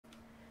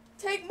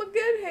Take my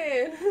good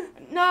hand.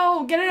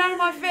 No, get it out of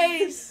my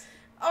face.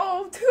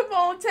 Oh, come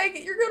on, take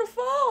it. You're gonna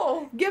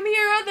fall. Give me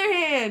your other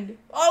hand.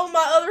 Oh,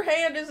 my other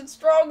hand isn't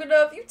strong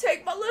enough. You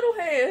take my little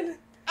hand.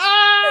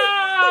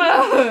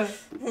 Ah!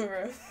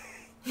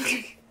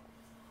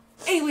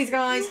 Anyways,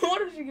 guys.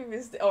 What did you give me?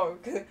 Oh,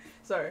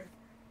 sorry.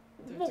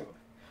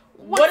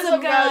 What's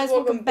up, guys?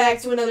 Welcome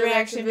back to another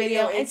reaction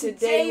video. And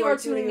today we're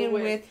tuning in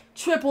with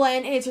Triple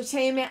N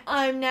Entertainment.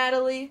 I'm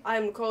Natalie.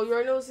 I'm Nicole. You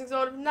already know this thing's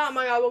not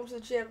my guy. Welcome to the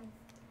channel.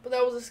 But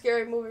that was a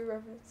scary movie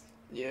reference.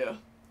 Yeah.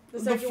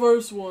 The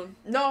first one.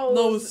 No.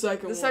 No, the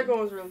second one. The second one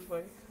was really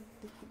funny.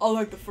 I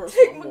like the first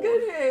Take one my more.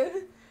 good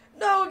hand.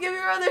 No, give me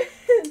your other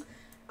hand.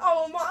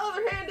 Oh, my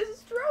other hand isn't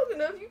strong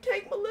enough. You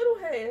take my little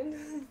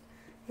hand.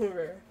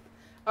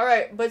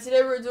 Alright, but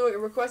today we're doing a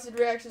requested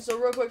reaction. So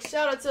real quick,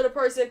 shout out to the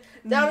person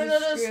down in the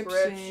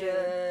description.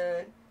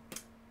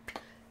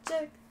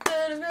 Check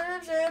the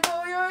description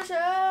for your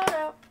shout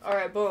out.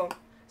 Alright, boom.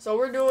 So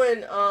we're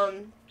doing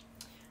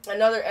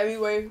another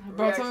Emiway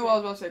Bro, reaction. tell me what I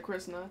was about to say,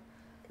 Krishna.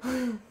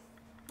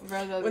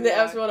 When they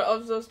ask me what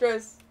I'm so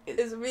stressed,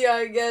 it's me,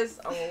 I guess.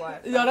 I'm gonna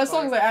laugh. Yo, that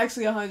song's like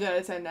actually 100 out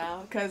of 10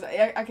 now, because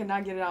I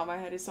cannot get it out of my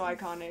head. It's so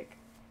iconic.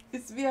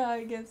 It's me,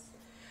 I guess.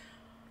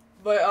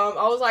 But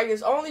I was like,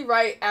 it's only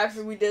right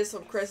after we did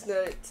some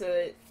Krishna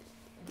to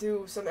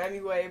do some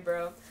Emiway,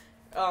 bro.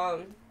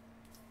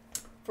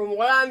 From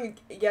what I'm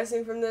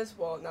guessing from this,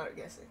 well, not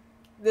guessing.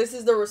 This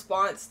is the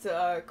response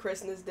to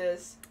Krishna's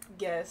diss,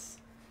 guess.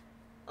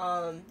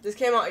 This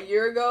came out a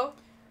year ago.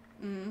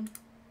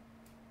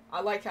 I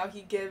like how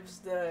he gives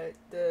the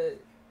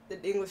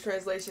English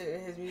translation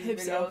in his music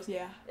videos.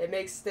 Yeah. It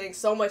makes things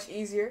so much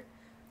easier.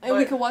 And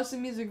we can watch the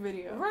music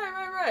video.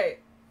 Right.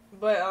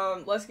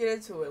 But let's get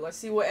into it. Let's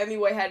see what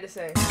Emiway had to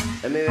say.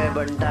 Emiway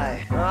banta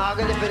hai.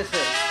 Aagale fir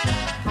se.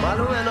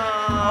 Malum hai na.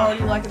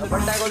 Already like the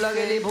banta ko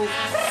lageli bhook.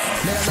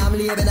 Mera naam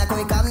liye bina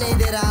koi kam nahi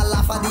de raha.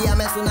 Lafa diya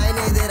main sunai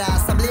nahi de raha.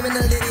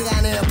 Subliminal lyric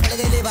gaane mein phad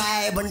gayi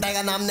bhai. Banta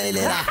ka naam nahi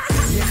le raha.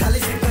 Ye khali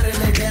se kare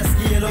le guess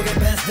ki ye log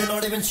best, they're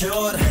not even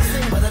sure.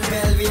 Badan pe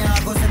alvi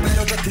aankhon se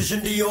pehlo tak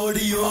cushion dior.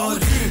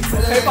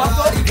 Philal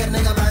party karne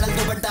ka battle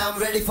to but I'm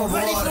ready for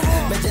war.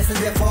 Main jaise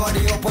ye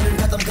 40 opponent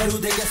khatam karu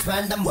denge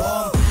random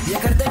bomb. Ye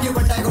karte kyun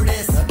banta ko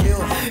diss?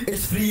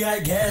 It's free I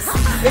guess.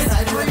 It's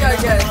free I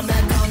guess.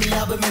 मैं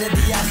कामयाब मैंने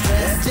दिया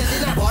stress.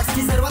 जितना bots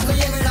की जरूरत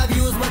नहीं है मेरा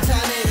views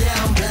बचाने ये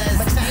हम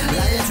blessed.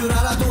 लाइन चुरा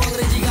रहा तू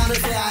अंग्रेजी गानों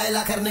से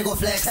आएला करने को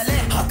flex.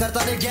 हाँ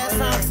करता ने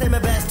guess आँख से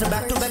मैं best.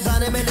 Back to back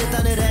गाने में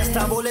लेता ने rest.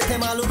 हाँ बोले थे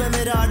मालूम है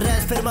मेरा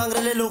address फिर मांग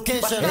रहे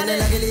location. मैंने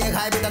लगे लिए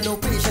खाए बेटा no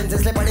patience.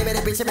 इसलिए पड़ी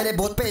मेरे पीछे मैंने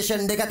बहुत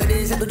patient. देखा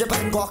तेरी से तुझे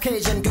पसंद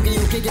Caucasian क्योंकि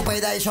UK की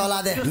पैदाइश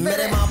औलाद है.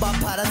 मेरे माँ बाप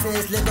भारत से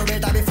इसलिए तो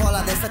बेटा भी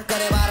फौलाद है. सच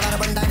करे बार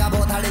बंटा का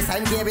बहुत हार्ड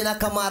साइन किए बिना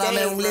कमारा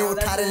मैं उंगली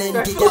उठा रहे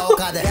इनकी क्या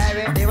औकात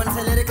है. डेवन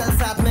से लिरिकल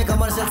साथ में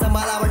कमर्शियल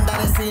संभाला बंटा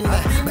ने सीन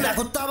में. मेरा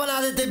कुत्ता बना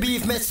देते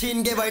बीफ में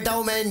छीन के बैठा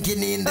हूँ मैं इनकी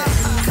नींद है.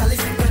 खाली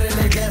सिर्फ करे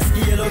ले गैस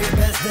की ये लोग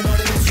best they not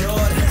even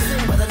sure.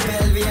 बदन पे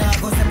एलवी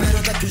आंखों से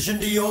पैरों तक cushion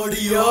dior.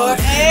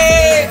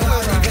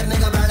 करने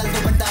का बैटल तो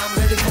बंटा I'm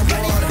ready for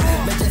war.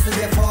 मैं जैसे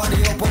ये 40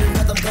 ओपोनेंट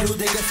खत्म करूँ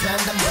देंगे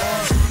random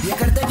bomb. ये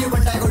करते क्यों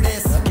बंटा को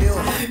diss?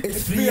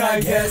 It's free I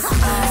guess.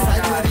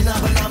 Side में भी ना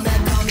बना मैं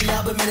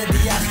कामयाब मैंने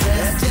दिया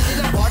stress.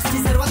 जितना bots की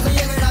जरूरत नहीं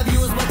है मेरा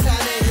views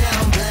बचाने ये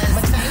हम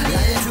blessed.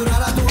 लाइन चुरा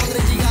रहा तू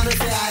अंग्रेजी गानों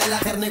से आएला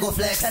करने को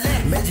flex.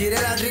 मैं जी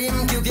रहा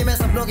ड्रीम क्योंकि मैं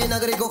सपनों की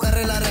नगरी को कर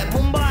रहा रैप.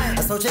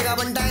 मुंबई सोचेगा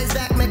बंटा इस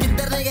बैक में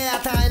किधर नहीं गया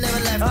था I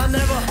never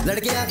left.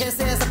 लड़कियां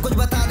कैसे है सब कुछ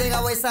बता देगा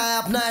वैसा है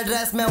अपना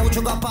एड्रेस. मैं हो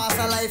चुका पास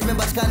लाइफ में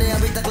बचकाने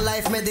अभी तक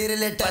लाइफ में दे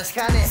रिलेट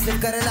बचकाने.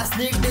 सिर्फ करेला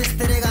स्नीक डिस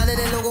तेरे गाने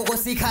ने लोगों को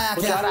सिखाया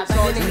क्या?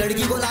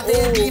 लड़की को लाते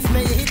हैं बीफ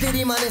में यही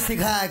तेरी माँ ने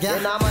सिखाया क्या?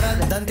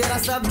 धनतेरा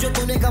सब जो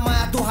तूने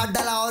कमाया तू हाथ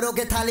डाला औरों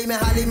के थाली में.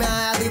 हाल ही में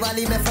आया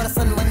दिवाली में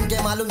फरसन बन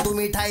के मालूम तू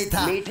मिठाई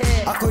था.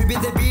 कोई भी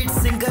दे बीट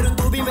सिंग करूँ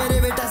तू भी मेरे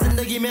बेटा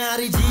जिंदगी में आ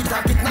रही जीत.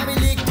 कितना भी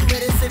लीक तू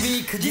मेरे से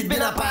वीक जीत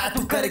बिना पाया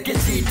तू करके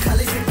जीत.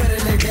 खाली सिर्फ करे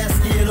ले गैस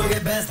की ये लोग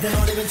best they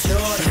not even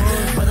sure.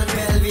 बदन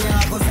पे एलवी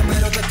आंखों से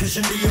पैरों तक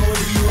cushion dior.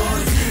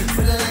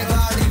 फिलहाल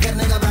गाड़ी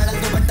करने का बैटल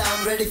तो but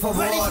I'm ready for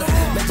war.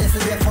 मैं जैसे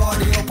ये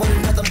 40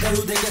 ओपोनेंट खत्म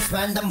करूँ देंगे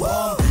random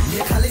bomb.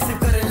 ये खाली सिर्फ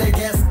करे ले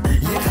गैस.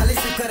 ये खाली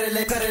सिर्फ करे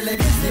ले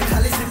ये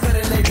खाली सिर्फ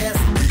करे ले गैस.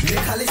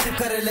 ये खाली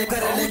सिर्फ करे ले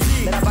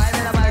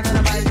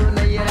मेरा भाई तू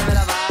नहीं है रे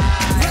मेरा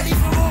भाई.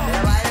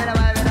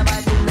 मेरा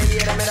भाई तू नहीं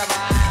है रे मेरा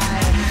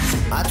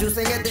भाई. आज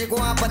चूसेंगे तेरे को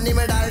पन्नी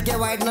में डाल के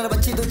वाइटनर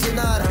बच्ची तू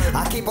चिनर.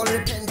 I keep on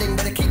pretending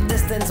but I keep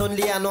distance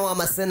only I know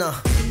I'm a sinner.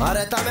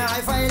 रहता मैं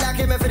हाई-फाई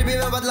इलाके में फिर भी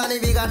मैं बदला नहीं.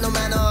 We got no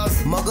manners.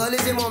 My girl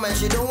is a moment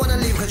she don't wanna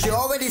leave cause she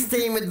already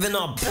staying with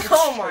Venom.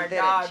 Oh my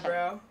god,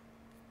 bro.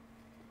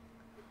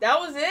 That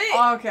was it?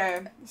 Okay.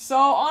 So,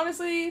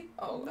 honestly,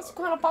 that's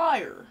kind of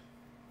fire.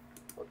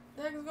 What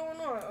the heck is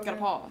going on? Okay. Gotta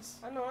pause.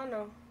 I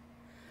know.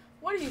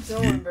 What are you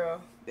doing, bro?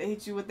 They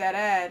hit you with that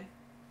ad.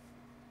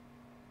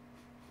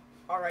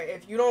 Alright,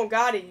 if you don't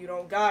got it, you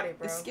don't got it,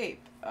 bro.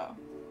 Escape. Oh.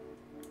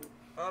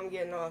 I'm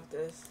getting off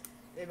this.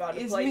 They about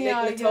to It's play me,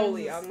 Nick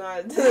Natoli. I'm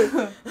not.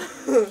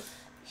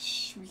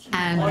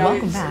 And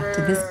welcome back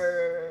to this.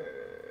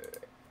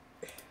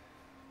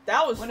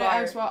 That was when fire.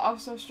 they asked why I'm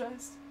so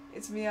stressed.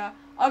 It's me.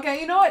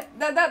 Okay, you know what?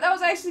 That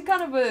was actually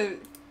kind of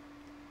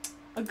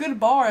a good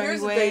bar.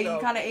 Here's the anyway. thing, though.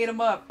 You kind of ate them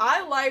up.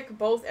 I like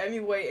both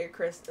Emiway and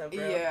Krista,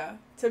 bro. Yeah.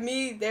 To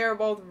me, they're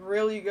both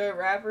really good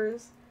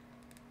rappers.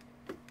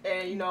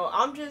 And, you know,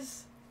 I'm J.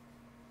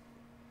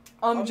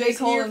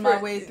 Coleing my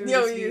way through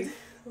this beef.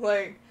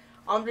 Like,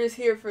 I'm just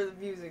here for the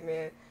music,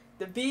 man.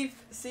 The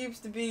beef seems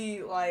to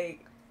be,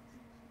 like,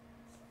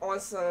 on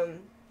some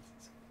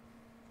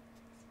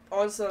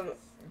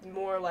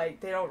more,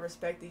 like, they don't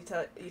respect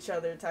each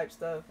other type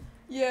stuff.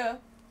 Yeah.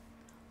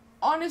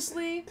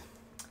 Honestly,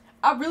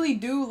 I really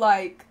do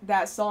like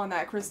that song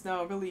that Chris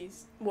Snow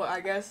released. What, I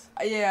guess?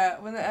 Yeah,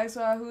 when they asked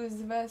who is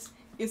the best,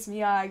 it's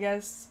me, I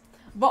guess.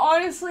 But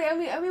honestly,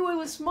 Emiway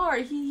was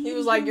smart. He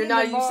was like, you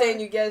saying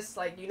you guess,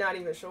 like, you're not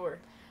even sure.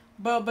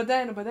 But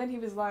then he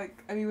was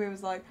like, Emiway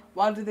was like,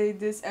 why did they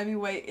diss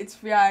Emiway? It's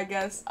free, I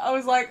guess. I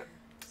was like,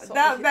 So,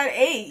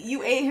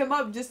 you ate him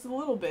up just a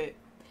little bit.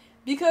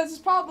 Because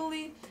he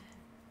probably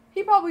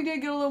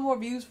did get a little more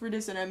views for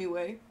this than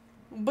Emiway.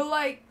 But,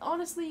 like,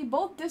 honestly,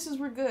 both disses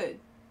were good.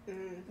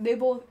 Mm. They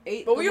both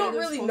ate. But we don't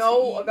really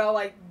know about,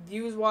 like,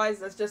 views-wise.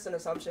 That's just an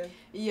assumption.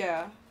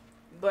 Yeah.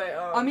 But,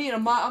 I mean,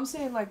 I'm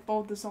saying, like,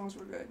 both the songs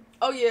were good.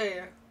 Oh,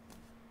 yeah.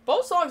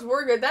 Both songs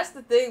were good. That's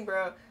the thing,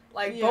 bro.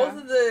 Like, Yeah.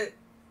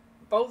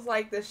 both,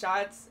 like, the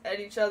shots at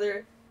each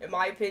other, in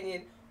my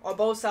opinion, on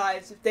both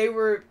sides, they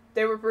were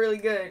really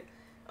good.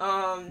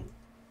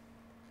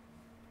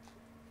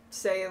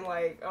 Saying,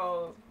 like,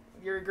 oh,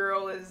 your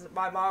girl is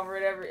my mom or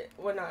whatever.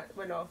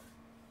 No.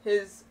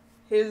 His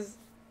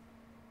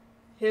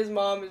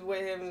mom is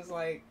with him, is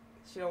like,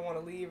 she don't want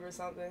to leave or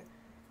something.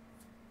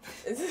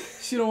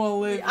 She don't want to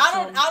live.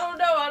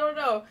 I don't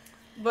know.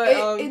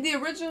 But in the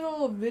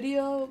original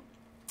video,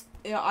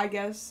 yeah, I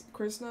guess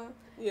Krishna,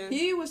 yeah.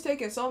 he was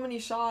taking so many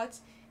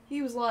shots.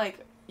 He was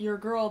like, "Your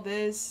girl,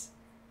 this."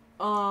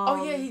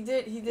 Oh yeah, he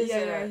did. He did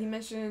say that. He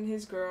mentioned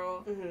his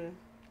girl.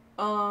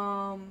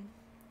 Mhm.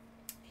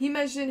 He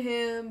mentioned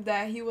him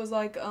that he was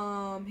like,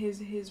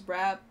 his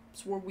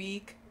raps were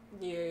weak.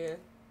 Yeah.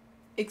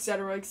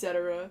 Etc.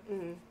 Etc.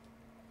 Mhm.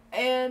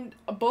 And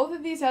both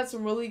of these had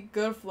some really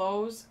good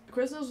flows.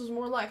 Krishna's was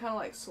more like kind of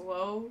like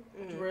slow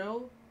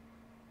drill,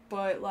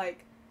 but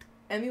like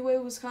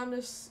Emiway was kind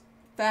of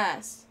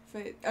fast.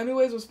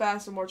 Emiway's was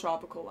fast and more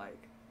tropical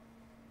like.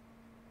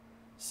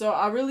 So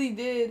I really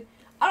did.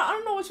 I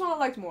don't know which one I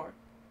liked more.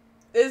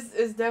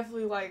 It's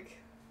definitely like.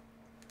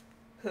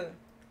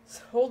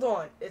 Hold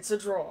on, it's a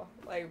draw,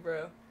 like,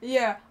 bro.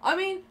 Yeah, I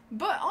mean,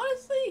 but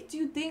honestly, do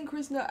you think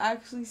Krishna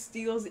actually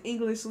steals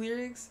English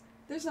lyrics?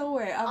 There's no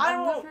way. I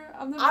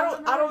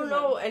don't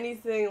know him.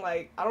 anything,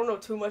 like, I don't know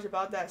too much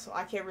about that, so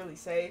I can't really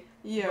say.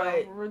 Yeah,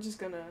 but we're just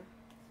gonna.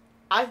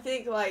 I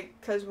think, like,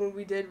 because when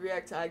we did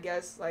react to, I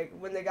guess, like,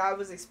 when the guy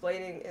was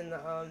explaining in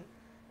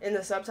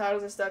the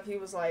subtitles and stuff, he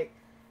was like,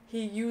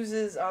 he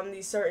uses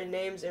these certain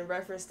names in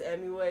reference to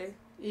Emiway.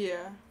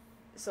 Yeah.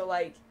 So,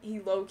 like, he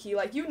low-key,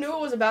 like, you knew it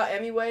was about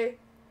Emiway,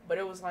 but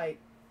it was, like,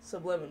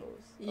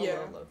 subliminals.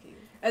 Yeah. Low-key.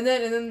 And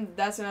then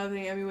that's another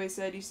thing Emiway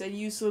said. You said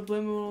use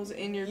subliminals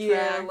in your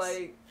Yeah, tracks.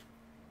 like.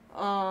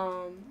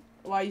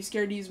 Why you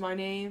scared to use my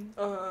name?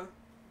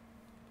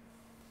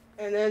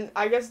 And then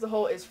I guess the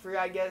whole "it's free,"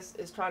 I guess,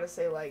 is trying to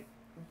say like,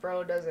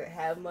 bro doesn't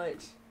have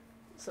much,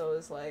 so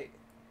it's like.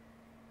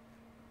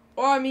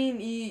 Or I mean,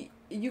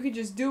 you could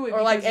just do it.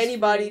 Or like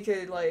anybody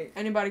could like.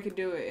 Anybody could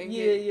do it. And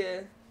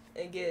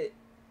and get.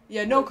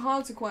 Yeah, no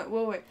consequence.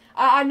 Wait.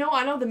 I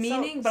know the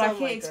meaning, but I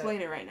can't like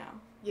explain it right now.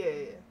 Yeah.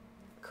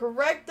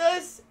 Correct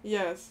us.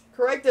 Yes.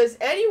 Correct us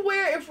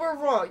anywhere if we're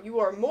wrong. You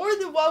are more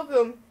than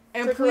welcome.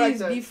 And to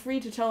please be free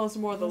to tell us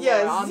more of the lore.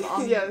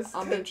 Yes.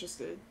 I'm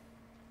interested.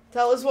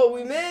 Tell us what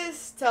we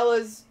missed. Tell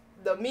us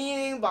the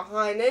meaning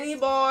behind any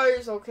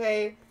bars,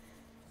 okay?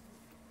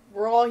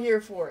 We're all here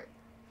for it.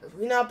 Because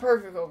we're not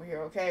perfect over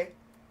here, okay?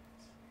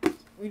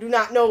 We do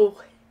not know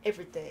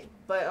everything.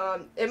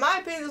 But, in my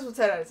opinion, this was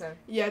 10 out of 10.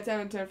 Yeah, 10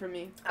 out of 10 for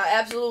me. I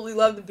absolutely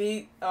love the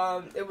beat.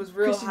 It was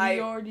real hype.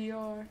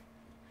 Dior.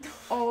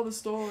 All the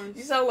stores.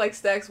 You sound like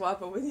Stack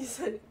Swapper when you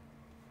said it.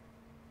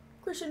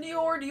 Christian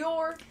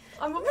Dior.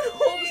 I'm up in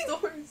all the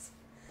stores.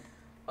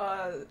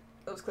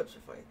 Those clips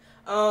are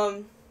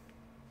funny.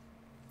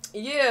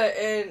 Yeah,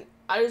 and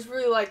I just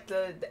really like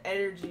the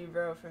energy,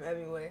 bro, from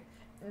Emiway.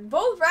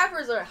 Both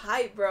rappers are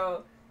hype,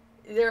 bro.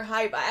 They're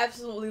hype. I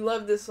absolutely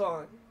love this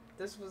song.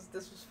 This was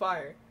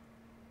fire.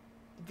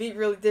 The beat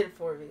really did it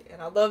for me,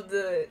 and I love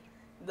the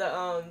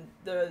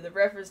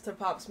reference to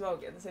Pop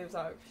Smoke at the same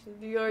time.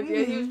 He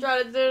was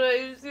trying to do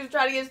it.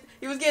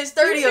 He was getting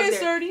sturdy up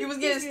there. He was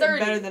getting sturdy.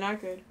 Better than I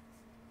could.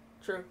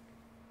 True.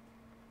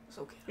 It's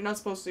okay. You're not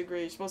supposed to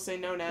agree. You're supposed to say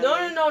no now.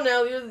 No,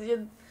 Nell. You're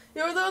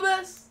the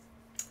best.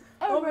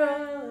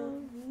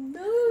 Around.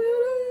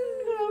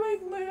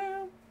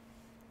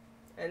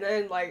 And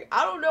then, like,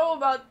 I don't know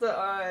about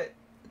the,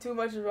 too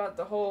much about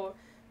the whole,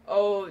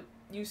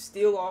 you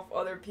steal off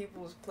other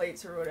people's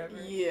plates or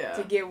whatever. Yeah.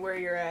 To get where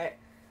you're at.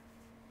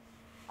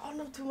 I don't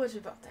know too much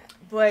about that.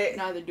 But.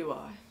 Neither do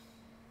I.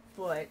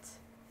 But,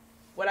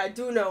 what I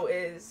do know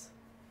is,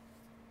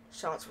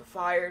 Shots were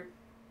fired.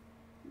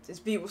 This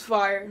beat was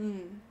fire.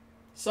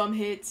 Some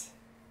hit,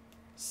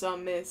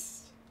 some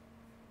missed.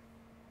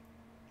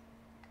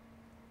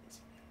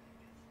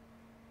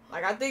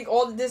 Like, I think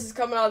all the disses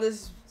coming out of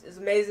this is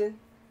amazing.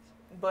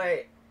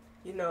 But,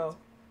 you know,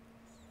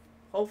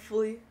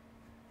 hopefully.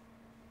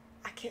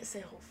 I can't say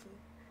hopefully.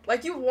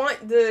 Like, you want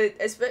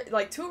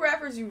like, two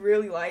rappers you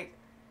really like.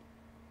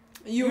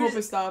 You hope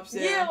it stops,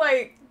 yeah. Yeah,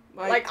 like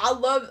I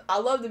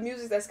love the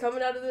music that's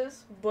coming out of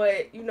this.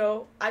 But, you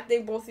know, I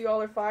think both of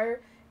y'all are fire.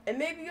 And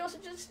maybe y'all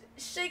should just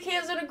shake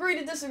hands and agree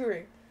to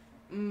disagree.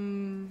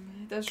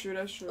 That's true,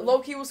 that's true.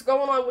 Low-key, what's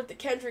going on with the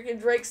Kendrick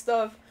and Drake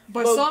stuff.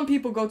 But some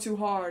people go too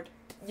hard.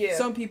 Yeah.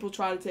 Some people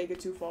try to take it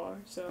too far,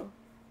 so.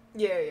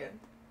 Yeah.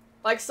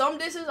 Like, some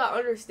disses I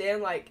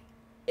understand, like,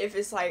 if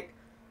it's, like,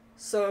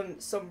 some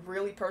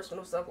really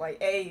personal stuff,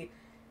 like, hey,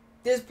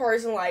 this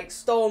person, like,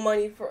 stole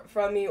money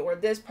from me, or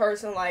this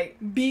person, like,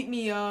 beat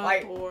me up,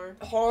 like, or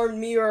harmed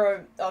me,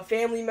 or a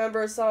family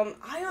member or something.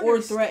 I understand.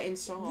 Or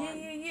threatens to harm.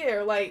 Yeah.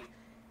 Or, like,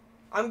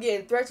 I'm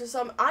getting threats or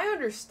something. I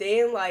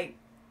understand, like,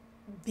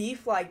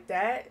 beef like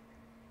that,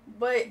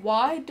 but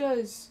why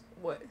does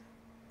what?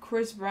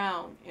 Chris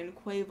Brown and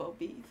Quavo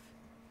beef?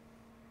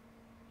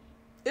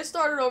 It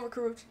started over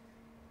Karuchi.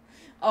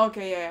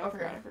 Okay, yeah, I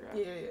Okay. forgot.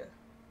 Yeah.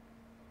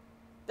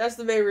 That's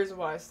the main reason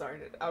why it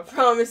started. I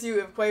promise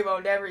you, if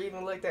Quavo never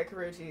even looked at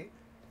Karuchi.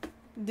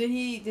 Did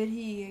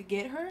he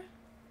get her?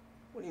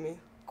 What do you mean?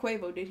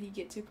 Quavo, did he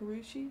get to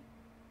Karuchi?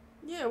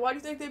 Yeah, why do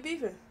you think they're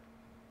beefing?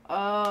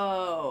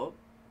 Oh.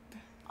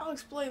 I'll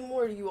explain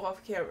more to you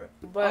off camera.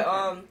 But,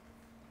 Okay.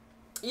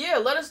 yeah,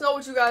 let us know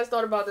what you guys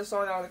thought about this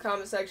song down in the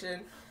comment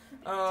section.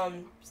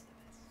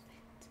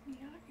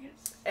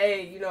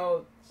 Hey, you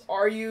know,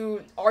 are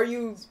you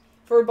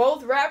for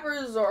both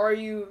rappers, or are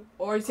you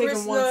taking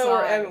Krishna one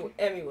side? or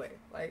Emiway?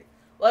 Like,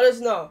 let us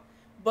know.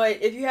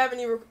 But if you have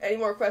any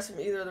more requests from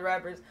either of the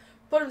rappers,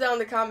 put them down in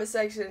the comment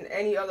section.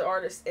 Any other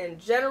artists in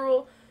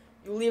general,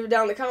 you leave it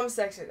down in the comment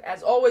section.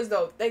 As always,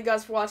 though, thank you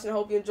guys for watching. I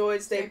hope you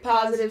enjoyed. Stay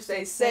positive,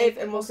 stay safe,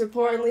 and most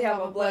importantly,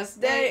 have a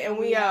blessed day. And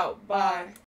we out. Bye.